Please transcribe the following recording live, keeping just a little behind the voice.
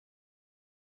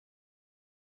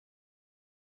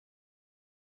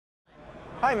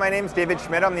Hi, my name's David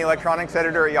Schmidt. I'm the electronics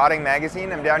editor at Yachting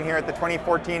Magazine. I'm down here at the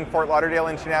 2014 Fort Lauderdale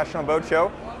International Boat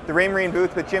Show, the Raymarine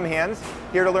booth with Jim Hands,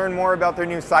 here to learn more about their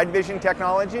new SideVision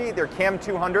technology, their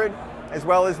Cam200, as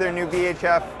well as their new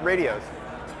VHF radios.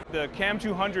 The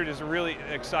Cam200 is a really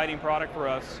exciting product for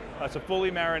us. It's a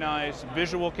fully marinized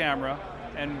visual camera.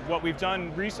 And what we've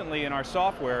done recently in our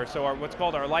software, so what's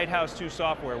called our Lighthouse 2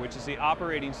 software, which is the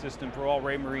operating system for all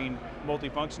Raymarine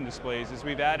multifunction displays, is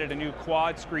we've added a new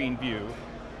quad screen view.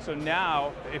 So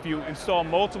now, if you install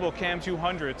multiple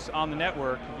Cam200s on the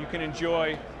network, you can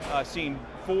enjoy seeing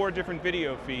 4 different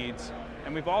video feeds.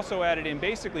 And we've also added in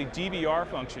basically DVR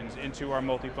functions into our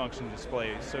multifunction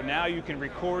displays. So now you can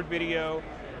record video,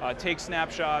 take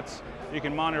snapshots, you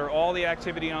can monitor all the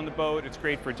activity on the boat. It's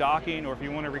great for docking, or if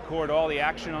you want to record all the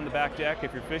action on the back deck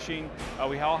if you're fishing.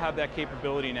 We all have that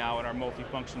capability now in our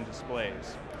multifunction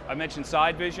displays. I mentioned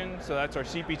SideVision, so that's our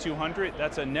CP200.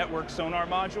 That's a network sonar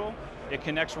module. It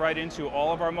connects right into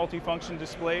all of our multifunction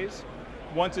displays.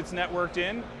 Once it's networked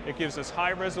in, it gives us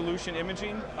high resolution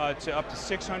imaging to up to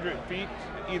 600 feet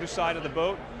either side of the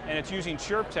boat, and it's using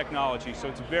chirp technology, so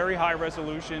it's very high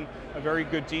resolution, a very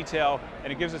good detail,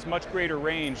 and it gives us much greater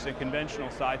range than conventional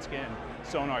side scan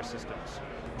sonar systems.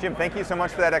 Jim, thank you so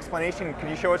much for that explanation. Could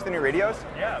you show us the new radios?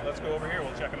 Yeah, let's go over here,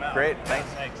 we'll check them out. Great, thanks.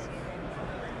 Thanks.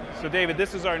 So David,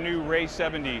 this is our new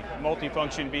Ray70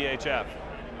 multifunction VHF.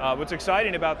 What's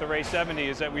exciting about the Ray70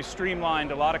 is that we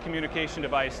streamlined a lot of communication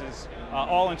devices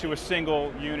all into a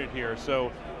single unit here.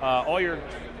 So all your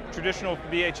traditional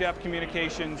VHF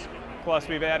communications, plus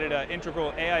we've added an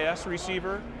integral AIS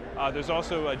receiver. There's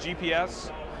also a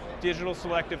GPS, digital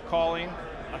selective calling,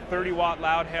 a 30-watt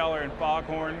loud hailer and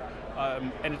foghorn,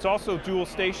 and it's also dual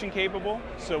station capable.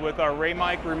 So with our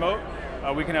Raymic remote,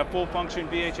 we can have full function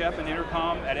VHF and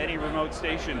intercom at any remote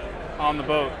station on the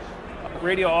boat.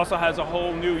 Radio also has a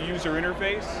whole new user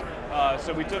interface.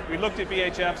 So we looked at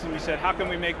VHFs and we said, how can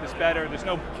we make this better? There's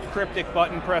no cryptic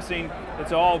button pressing.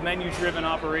 It's all menu-driven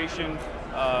operation.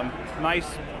 Nice,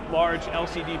 large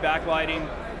LCD backlighting,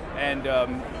 and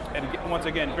once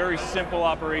again, very simple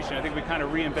operation. I think we kind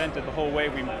of reinvented the whole way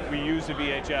we use the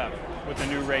VHF with the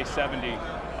new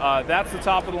Ray70. That's the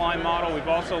top of the line model. We've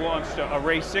also launched a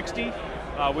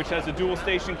Ray60, which has a dual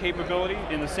station capability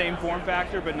in the same form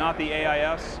factor, but not the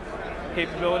AIS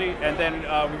capability. And then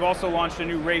we've also launched a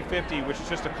new Ray50, which is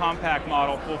just a compact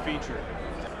model, full feature.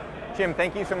 Jim,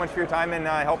 thank you so much for your time and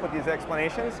help with these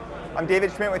explanations. I'm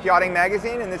David Schmidt with Yachting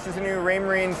Magazine, and this is a new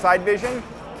Raymarine SideVision,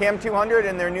 Cam200,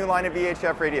 and their new line of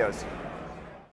VHF radios.